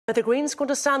Are the Greens going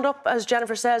to stand up, as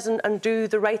Jennifer says, and do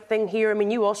the right thing here? I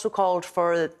mean, you also called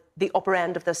for the upper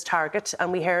end of this target, and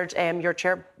we heard your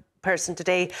chairperson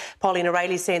today, Pauline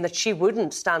O'Reilly, saying that she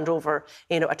wouldn't stand over,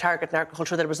 a target in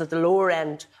agriculture that was at the lower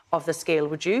end of the scale.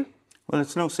 Would you? Well,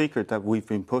 it's no secret that we've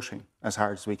been pushing as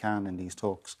hard as we can in these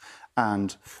talks.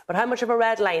 But how much of a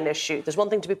red line issue? There's one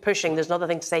thing to be pushing, there's another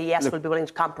thing to say, yes, we'll be willing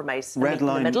to compromise and meet in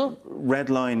the middle. Red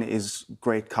line is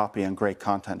great copy and great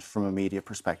content from a media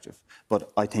perspective,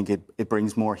 but I think it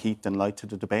brings more heat than light to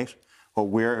the debate. What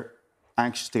we're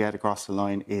anxious to get across the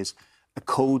line is a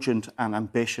cogent and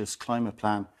ambitious climate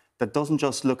plan that doesn't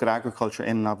just look at agriculture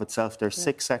in and of itself. There's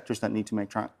 6 sectors that need to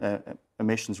make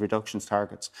emissions reductions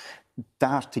targets.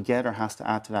 That together has to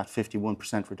add to that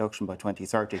 51% reduction by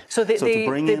 2030. So to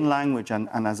bring in language and,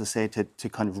 as I say, to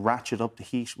kind of ratchet up the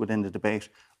heat within the debate,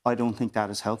 I don't think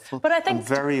that is helpful. But I think I'm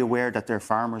very aware that there are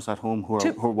farmers at home who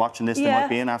are watching this. They might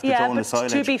be in after throwing the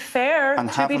silage. To be fair,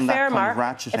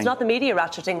 Marc, it's not the media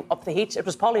ratcheting up the heat. It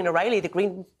was Pauline O'Reilly, the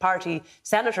Green Party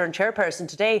senator and chairperson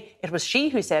today. It was she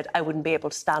who said, I wouldn't be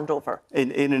able to stand over.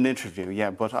 In an interview,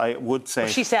 yeah, but I would say...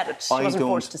 Well, she said it. She wasn't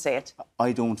forced to say it.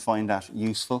 I don't find that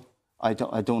useful. I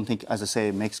don't think, as I say,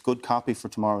 it makes good copy for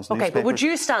tomorrow's newspapers. OK, but would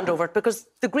you stand over it? Because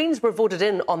the Greens were voted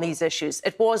in on these issues.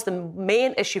 It was the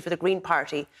main issue for the Green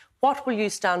Party. What will you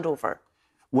stand over?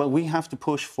 Well, we have to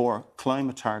push for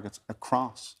climate targets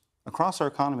across our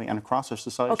economy and across our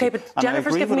society. OK, but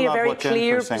Jennifer's given me a very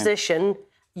clear position.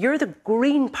 You're the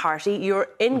Green Party, you're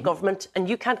in government, and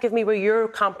you can't give me where your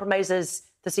compromise is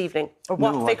this evening, or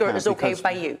what figure is OK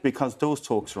by you. Because those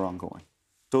talks are ongoing.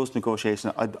 Those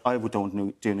negotiations, I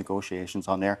don't do negotiations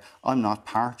on there. I'm not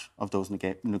part of those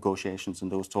negotiations and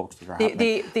those talks that are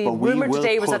happening. The rumour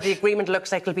today was that the agreement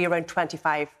looks like it'll be around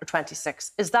 25 or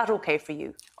 26. Is that OK for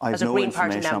you as a Green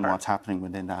Party member? I have no information on what's happening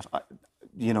within that.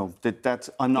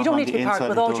 I'm not you don't on need to the be part,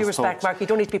 with all due respect, Marc, you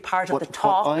don't need to be part of the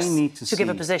talks to give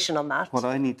a position on that. What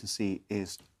I need to see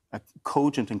is a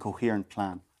cogent and coherent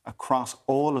plan across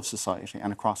all of society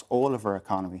and across all of our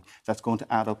economy that's going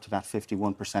to add up to that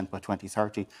 51% by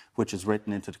 2030, which is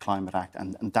written into the Climate Act.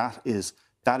 And that is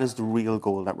the real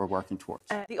goal that we're working towards.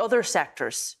 The other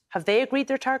sectors, have they agreed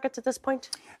their targets at this point?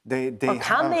 Or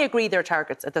can they agree their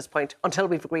targets at this point until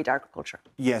we've agreed agriculture?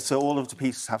 Yes, so all of the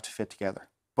pieces have to fit together.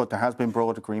 But there has been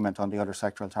broad agreement on the other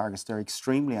sectoral targets. They're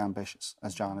extremely ambitious,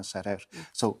 as John has set out.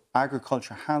 So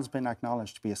agriculture has been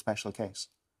acknowledged to be a special case.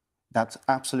 That's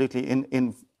absolutely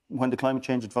when the Climate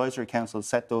Change Advisory Council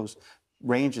set those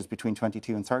ranges between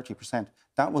 22 and 30%,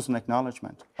 that was an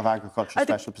acknowledgement of agriculture's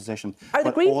special position.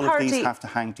 But all of these have to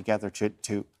hang together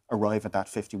to arrive at that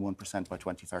 51% by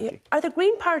 2030. Yeah. Are the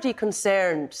Green Party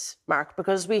concerned, Marc?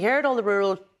 Because we heard all the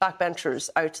rural backbenchers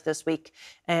out this week,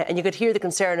 and you could hear the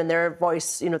concern in their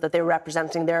voice, that they were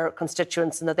representing their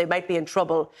constituents and that they might be in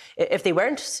trouble if they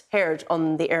weren't heard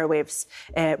on the airwaves,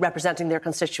 representing their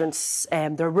constituents,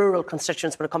 their rural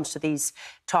constituents when it comes to these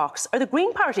talks. Are the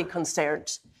Green Party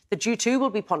concerned that you too will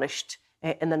be punished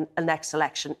in the next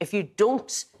election if you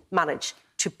don't manage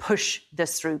to push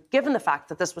this through, given the fact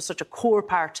that this was such a core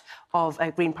part of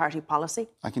Green Party policy?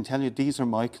 I can tell you these are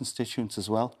my constituents as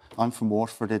well. I'm from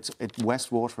Waterford.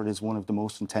 West Waterford is one of the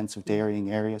most intensive dairying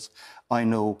areas. I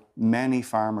know many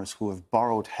farmers who have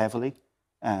borrowed heavily.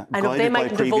 I know they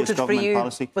mightn't have voted for you,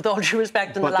 policy. With all due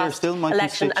respect, in the last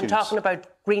election. I'm talking about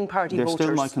Green Party voters. They're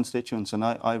still my constituents, and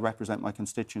I represent my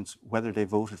constituents whether they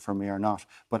voted for me or not.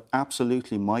 But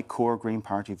absolutely, my core Green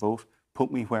Party vote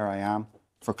put me where I am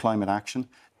for climate action.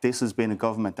 This has been a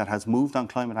government that has moved on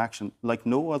climate action like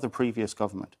no other previous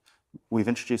government. We've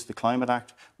introduced the Climate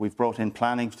Act. We've brought in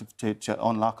planning to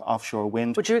unlock offshore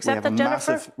wind. Would you accept that,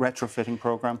 Jennifer? We have a massive retrofitting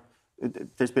programme.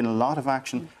 There's been a lot of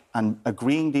action, and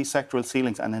agreeing these sectoral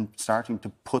ceilings and then starting to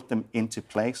put them into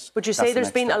place. Would you say there's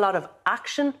been a lot of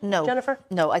action, Jennifer?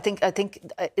 No, I think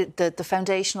the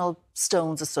foundational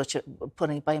stones as such,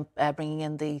 by bringing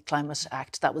in the Climate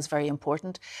Act, that was very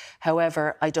important.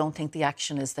 However, I don't think the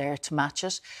action is there to match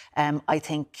it. I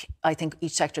think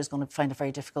each sector is going to find it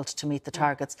very difficult to meet the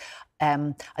targets.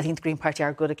 I think the Green Party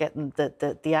are good at getting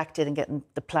the act in and getting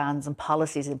the plans and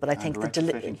policies in, but I think the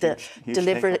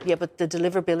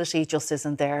deliverability just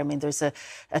isn't there. I mean, there's a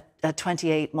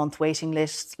 28-month waiting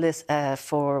list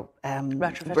for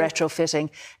retrofitting.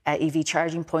 EV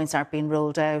charging points aren't being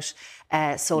rolled out.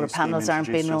 Solar panels aren't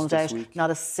being rolled out.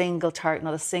 Not a single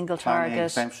target.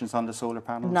 Exemptions on the solar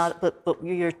panels. But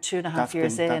you're 2.5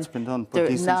 years in. That's been done.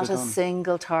 Not a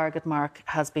single target, Marc,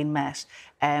 has been met.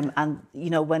 And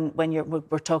when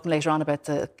we're talking later on about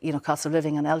the cost of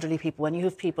living and elderly people, when you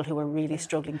have people who are really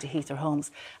struggling to heat their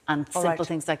homes and simple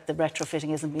things like the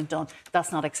retrofitting isn't being done,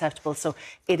 that's not acceptable. So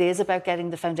it is about getting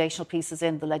the foundational pieces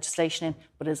in, the legislation in,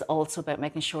 but it's also about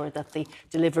making sure that the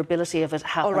deliverability of it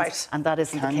happens. All right. And that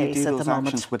isn't the case Can you do at those the moment.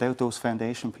 actions without those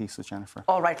foundation pieces, Jennifer?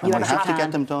 All right. And we have to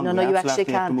get them done. No, We you absolutely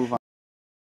actually have to can. move on.